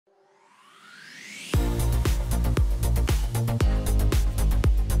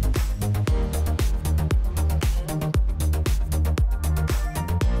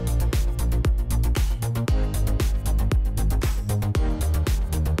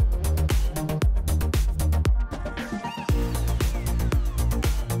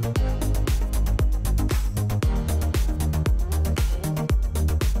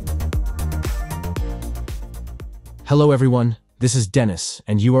Hello everyone, this is Dennis,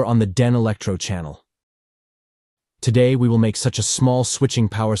 and you are on the Den Electro channel. Today we will make such a small switching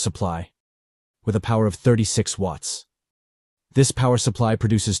power supply with a power of 36 watts. This power supply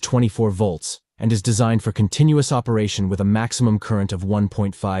produces 24 volts and is designed for continuous operation with a maximum current of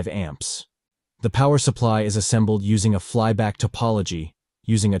 1.5 amps. The power supply is assembled using a flyback topology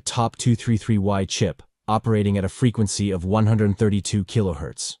using a top 233Y chip operating at a frequency of 132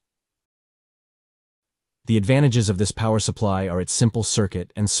 kHz. The advantages of this power supply are its simple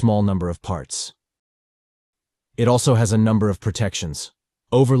circuit and small number of parts. It also has a number of protections: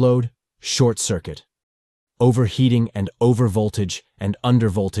 overload, short circuit, overheating and overvoltage and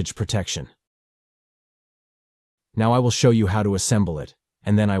undervoltage protection. Now I will show you how to assemble it,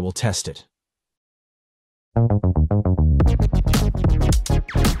 and then I will test it.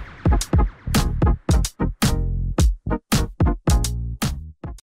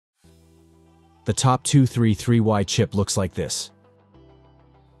 The top 233Y chip looks like this.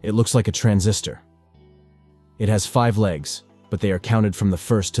 It looks like a transistor. It has 5 legs, but they are counted from the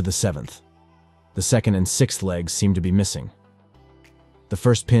 1st to the 7th. The 2nd and 6th legs seem to be missing. The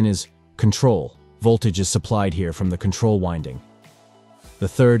first pin is control. Voltage is supplied here from the control winding. The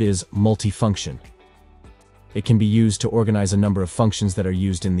third is multifunction. It can be used to organize a number of functions that are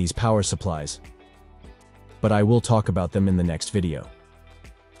used in these power supplies, but I will talk about them in the next video.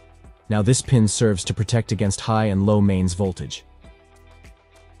 Now this pin serves to protect against high and low mains voltage.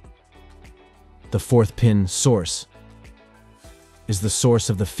 The 4th pin, source, is the source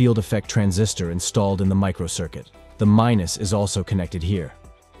of the field effect transistor installed in the microcircuit. The minus is also connected here.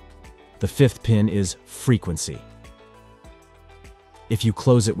 The 5th pin is frequency. If you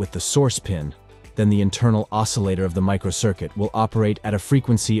close it with the source pin, then the internal oscillator of the microcircuit will operate at a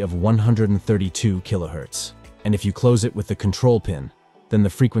frequency of 132 kHz. And if you close it with the control pin, then the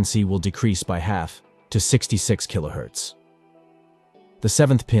frequency will decrease by half to 66 kHz. The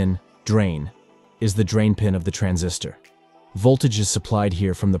 7th pin, drain, is the drain pin of the transistor. Voltage is supplied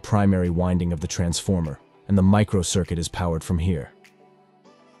here from the primary winding of the transformer, and the microcircuit is powered from here.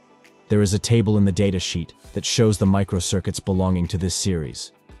 There is a table in the datasheet that shows the microcircuits belonging to this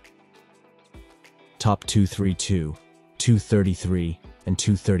series. Top 232, 233, and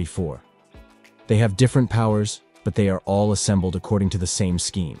 234. They have different powers, but they are all assembled according to the same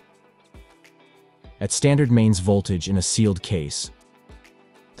scheme. At standard mains voltage in a sealed case,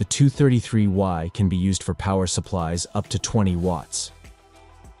 the 233Y can be used for power supplies up to 20 watts.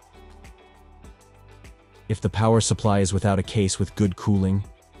 If the power supply is without a case with good cooling,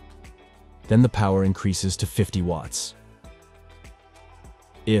 then the power increases to 50 watts.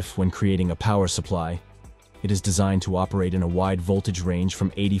 If, when creating a power supply, it is designed to operate in a wide voltage range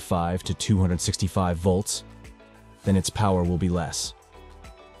from 85 to 265 volts, then its power will be less.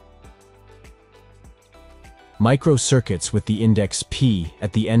 Microcircuits with the index P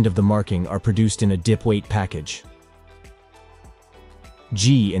at the end of the marking are produced in a dip weight package,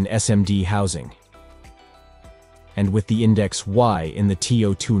 G in SMD housing, and with the index Y in the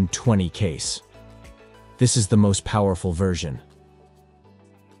TO220 case. This is the most powerful version.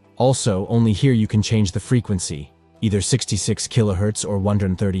 Also, only here you can change the frequency, either 66 kHz or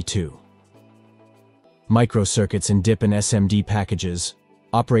 132. Microcircuits in DIP and SMD packages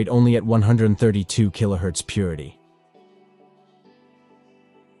operate only at 132 kHz purity.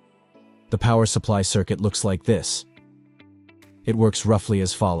 The power supply circuit looks like this. It works roughly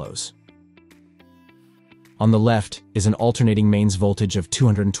as follows. On the left is an alternating mains voltage of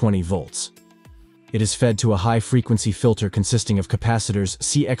 220 volts. It is fed to a high-frequency filter consisting of capacitors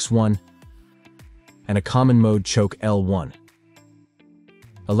CX1 and a common mode choke L1.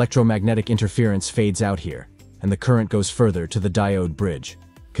 Electromagnetic interference fades out here, and the current goes further to the diode bridge,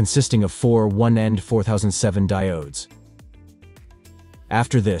 consisting of 4 one-end 4007 diodes.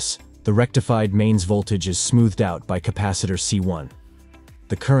 After this, the rectified mains voltage is smoothed out by capacitor C1.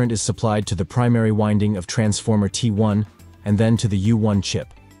 The current is supplied to the primary winding of transformer T1 and then to the U1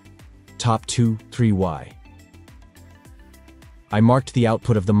 chip, top 233Y. I marked the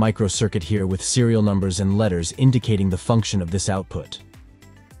output of the microcircuit here with serial numbers and letters indicating the function of this output.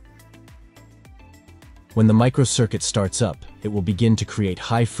 When the microcircuit starts up, it will begin to create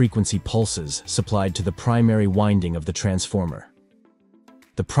high-frequency pulses supplied to the primary winding of the transformer.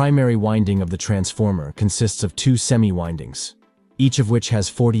 The primary winding of the transformer consists of 2 semi-windings, each of which has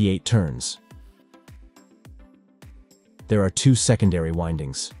 48 turns. There are 2 secondary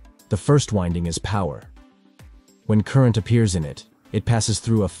windings. The first winding is power. When current appears in it, it passes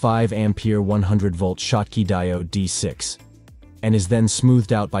through a 5 ampere 100 volt Schottky diode D6, and is then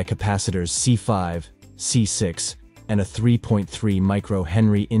smoothed out by capacitors C5, C6, and a 3.3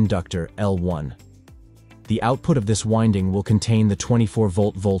 microhenry inductor L1. The output of this winding will contain the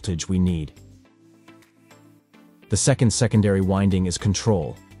 24-volt voltage we need. The second secondary winding is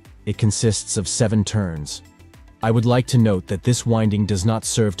control. It consists of 7 turns. I would like to note that this winding does not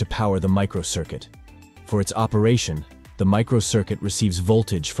serve to power the microcircuit. For its operation, the microcircuit receives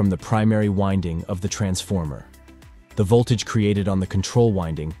voltage from the primary winding of the transformer. The voltage created on the control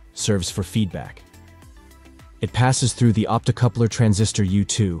winding serves for feedback. It passes through the optocoupler transistor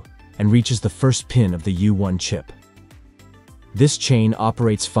U2 and reaches the first pin of the U1 chip. This chain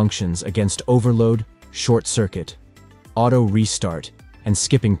operates functions against overload, short circuit, auto restart, and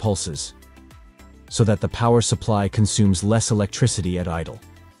skipping pulses, so that the power supply consumes less electricity at idle.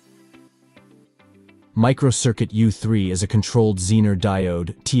 Microcircuit U3 is a controlled Zener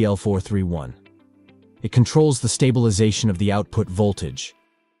diode TL431. It controls the stabilization of the output voltage,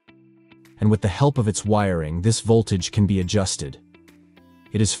 and with the help of its wiring, this voltage can be adjusted.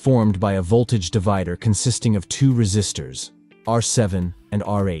 It is formed by a voltage divider consisting of 2 resistors, R7 and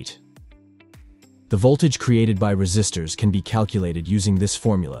R8. The voltage created by resistors can be calculated using this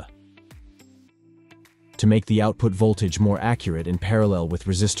formula. To make the output voltage more accurate in parallel with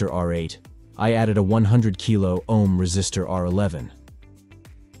resistor R8, I added a 100 kilo ohm resistor R11.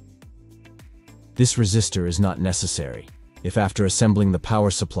 This resistor is not necessary. If after assembling the power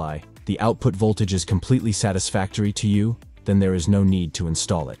supply, the output voltage is completely satisfactory to you, then there is no need to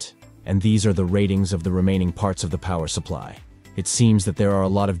install it. And these are the ratings of the remaining parts of the power supply. It seems that there are a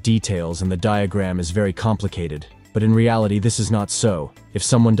lot of details and the diagram is very complicated, but in reality this is not so. If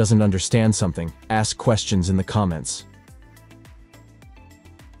someone doesn't understand something, ask questions in the comments.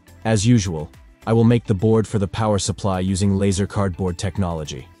 As usual, I will make the board for the power supply using laser cardboard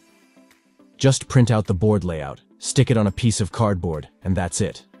technology. Just print out the board layout, stick it on a piece of cardboard, and that's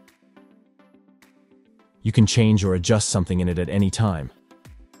it. You can change or adjust something in it at any time.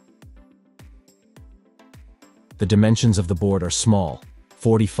 The dimensions of the board are small,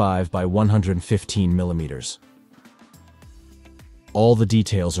 45 by 115 millimeters. All the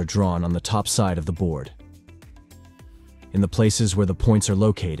details are drawn on the top side of the board. In the places where the points are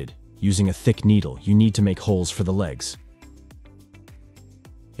located, using a thick needle, you need to make holes for the legs.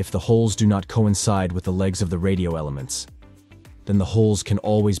 If the holes do not coincide with the legs of the radio elements, then the holes can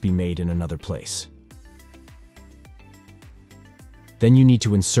always be made in another place. Then you need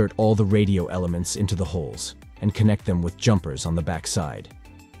to insert all the radio elements into the holes and connect them with jumpers on the back side.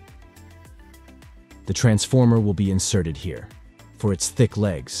 The transformer will be inserted here. For its thick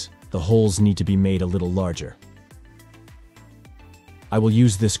legs, the holes need to be made a little larger. I will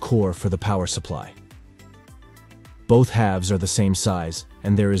use this core for the power supply. Both halves are the same size,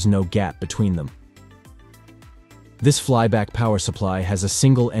 and there is no gap between them. This flyback power supply has a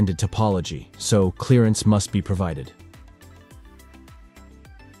single-ended topology, so clearance must be provided.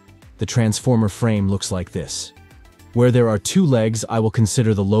 The transformer frame looks like this. Where there are 2 legs, I will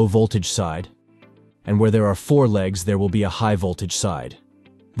consider the low voltage side, and where there are 4 legs, there will be a high voltage side.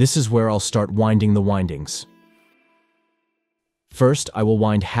 This is where I'll start winding the windings. First, I will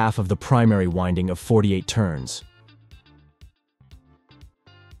wind half of the primary winding of 48 turns.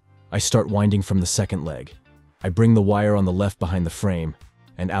 I start winding from the second leg. I bring the wire on the left behind the frame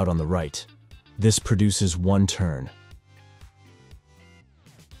and out on the right. This produces 1 turn.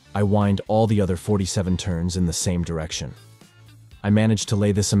 I wind all the other 47 turns in the same direction. I managed to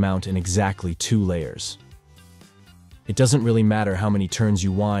lay this amount in exactly 2 layers. It doesn't really matter how many turns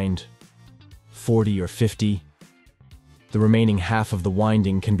you wind, 40 or 50. The remaining half of the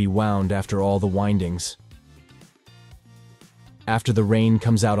winding can be wound after all the windings. After the rain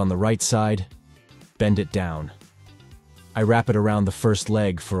comes out on the right side, bend it down. I wrap it around the first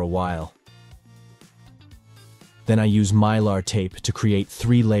leg for a while. Then I use mylar tape to create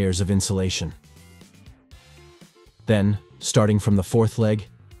 3 layers of insulation. Then, starting from the 4th leg,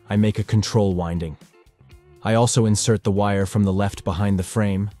 I make a control winding. I also insert the wire from the left behind the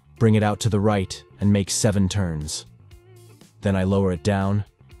frame, bring it out to the right, and make 7 turns. Then I lower it down,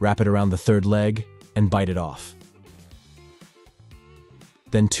 wrap it around the 3rd leg, and bite it off.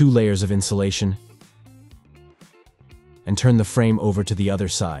 Then 2 layers of insulation, and turn the frame over to the other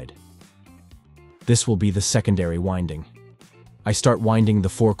side. This will be the secondary winding. I start winding the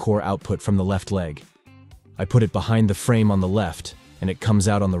 4-core output from the left leg. I put it behind the frame on the left, and it comes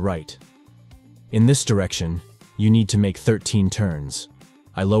out on the right. In this direction, you need to make 13 turns.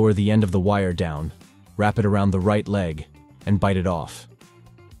 I lower the end of the wire down, wrap it around the right leg, and bite it off.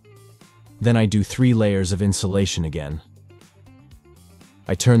 Then I do 3 layers of insulation again.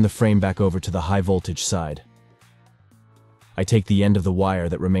 I turn the frame back over to the high voltage side. I take the end of the wire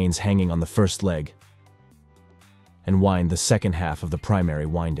that remains hanging on the first leg and wind the second half of the primary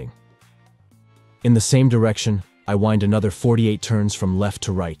winding. In the same direction, I wind another 48 turns from left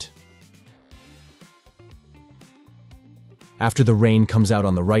to right. After the rain comes out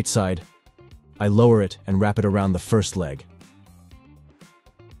on the right side, I lower it and wrap it around the first leg.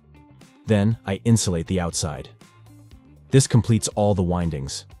 Then, I insulate the outside. This completes all the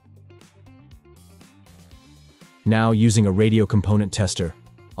windings. Now, using a radio component tester,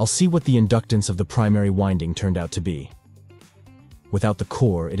 I'll see what the inductance of the primary winding turned out to be. Without the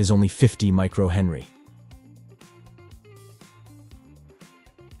core, it is only 50 microhenry.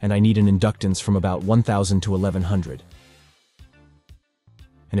 And I need an inductance from about 1000 to 1100.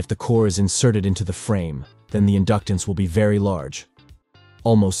 And if the core is inserted into the frame, then the inductance will be very large,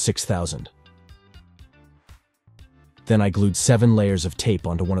 almost 6000. Then I glued 7 layers of tape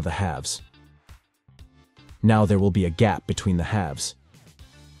onto one of the halves. Now there will be a gap between the halves.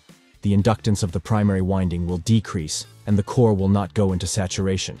 The inductance of the primary winding will decrease, and the core will not go into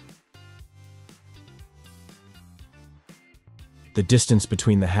saturation. The distance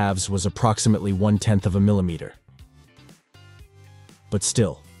between the halves was approximately 1/10 of a millimeter. But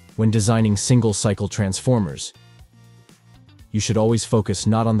still, when designing single-cycle transformers, you should always focus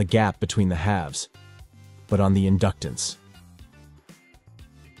not on the gap between the halves, but on the inductance.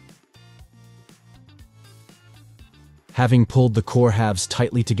 Having pulled the core halves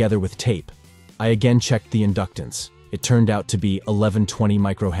tightly together with tape, I again checked the inductance. It turned out to be 1120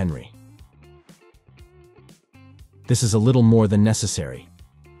 microhenry. This is a little more than necessary,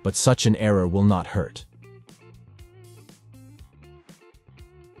 but such an error will not hurt.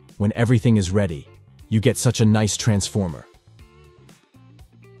 When everything is ready, you get such a nice transformer.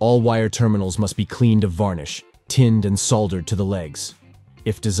 All wire terminals must be cleaned of varnish, tinned and soldered to the legs.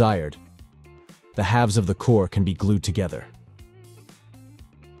 If desired, the halves of the core can be glued together.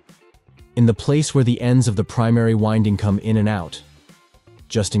 In the place where the ends of the primary winding come in and out,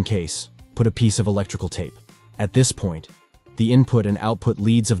 just in case, put a piece of electrical tape. At this point, the input and output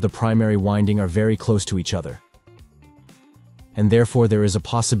leads of the primary winding are very close to each other, and therefore there is a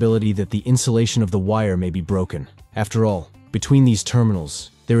possibility that the insulation of the wire may be broken. After all, between these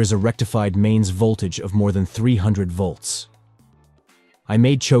terminals, there is a rectified mains voltage of more than 300 volts. I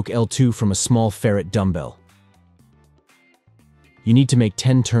made choke L2 from a small ferrite dumbbell. You need to make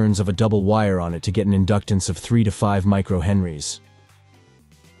 10 turns of a double wire on it to get an inductance of 3 to 5 microhenries.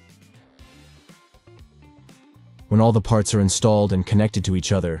 When all the parts are installed and connected to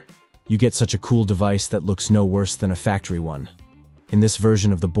each other, you get such a cool device that looks no worse than a factory one. In this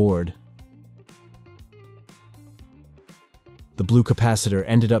version of the board, the blue capacitor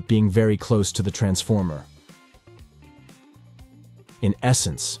ended up being very close to the transformer. In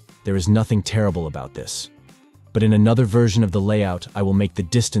essence, there is nothing terrible about this, but in another version of the layout, I will make the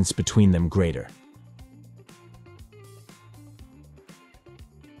distance between them greater.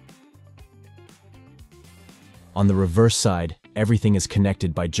 On the reverse side, everything is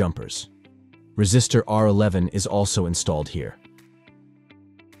connected by jumpers. Resistor R11 is also installed here.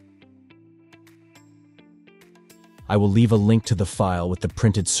 I will leave a link to the file with the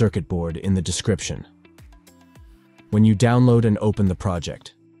printed circuit board in the description. When you download and open the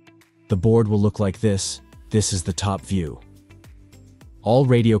project, the board will look like this. This is the top view. All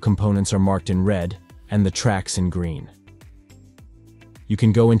radio components are marked in red and the tracks in green. You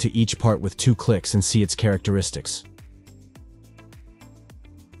can go into each part with 2 clicks and see its characteristics.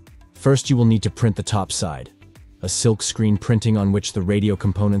 First, you will need to print the top side, a silk screen printing on which the radio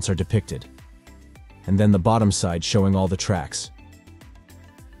components are depicted, and then the bottom side showing all the tracks.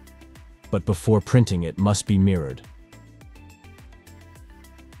 But before printing, it must be mirrored.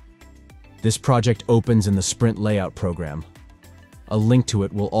 This project opens in the Sprint layout program. A link to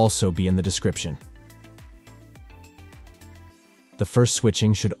it will also be in the description. The first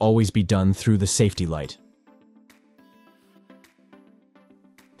switching should always be done through the safety light.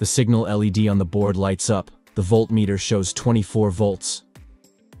 The signal LED on the board lights up. The voltmeter shows 24 volts.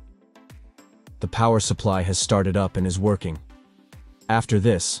 The power supply has started up and is working. After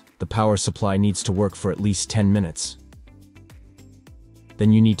this, the power supply needs to work for at least 10 minutes.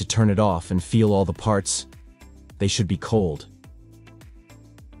 Then you need to turn it off and feel all the parts. They should be cold.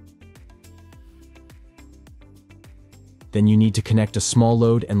 Then you need to connect a small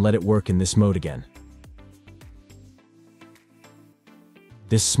load and let it work in this mode again.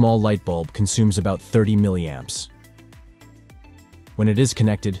 This small light bulb consumes about 30 milliamps. When it is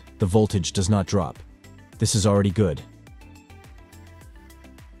connected, the voltage does not drop. This is already good.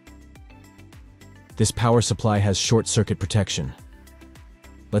 This power supply has short circuit protection.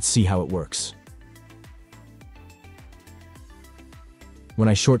 Let's see how it works. When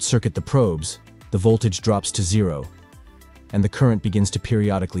I short circuit the probes, the voltage drops to 0, and the current begins to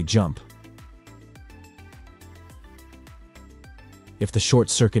periodically jump. If the short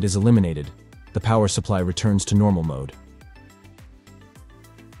circuit is eliminated, the power supply returns to normal mode.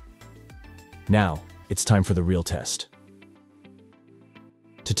 Now, it's time for the real test.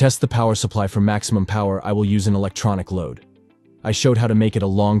 To test the power supply for maximum power, I will use an electronic load. I showed how to make it a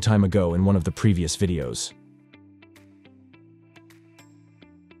long time ago in one of the previous videos.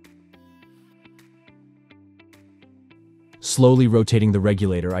 Slowly rotating the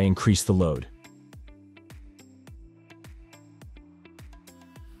regulator, I increase the load.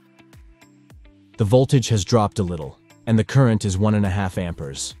 The voltage has dropped a little, and the current is 1.5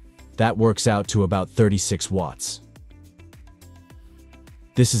 amperes. That works out to about 36 watts.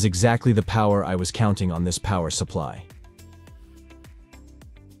 This is exactly the power I was counting on this power supply.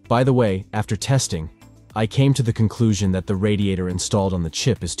 By the way, after testing, I came to the conclusion that the radiator installed on the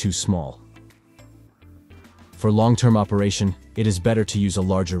chip is too small. For long-term operation, it is better to use a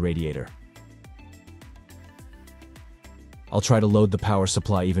larger radiator. I'll try to load the power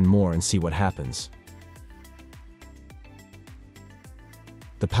supply even more and see what happens.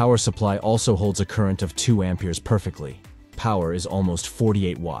 The power supply also holds a current of 2 amperes perfectly. Power is almost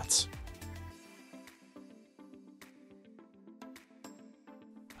 48 watts.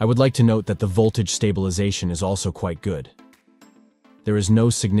 I would like to note that the voltage stabilization is also quite good. There is no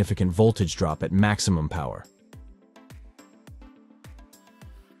significant voltage drop at maximum power.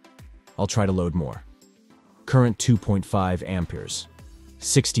 I'll try to load more. Current 2.5 amperes,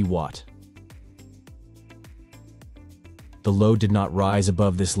 60 watt. The load did not rise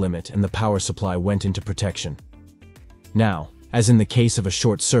above this limit and the power supply went into protection. Now, as in the case of a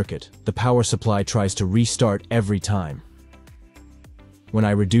short circuit, the power supply tries to restart every time. When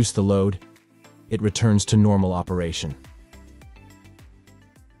I reduce the load, it returns to normal operation.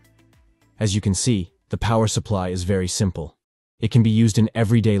 As you can see, the power supply is very simple. It can be used in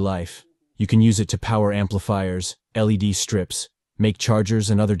everyday life. You can use it to power amplifiers, LED strips, make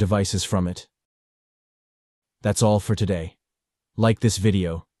chargers and other devices from it. That's all for today. Like this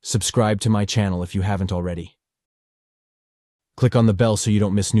video, subscribe to my channel if you haven't already. Click on the bell so you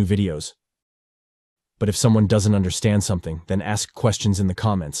don't miss new videos. But if someone doesn't understand something, then ask questions in the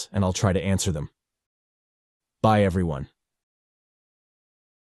comments and I'll try to answer them. Bye everyone.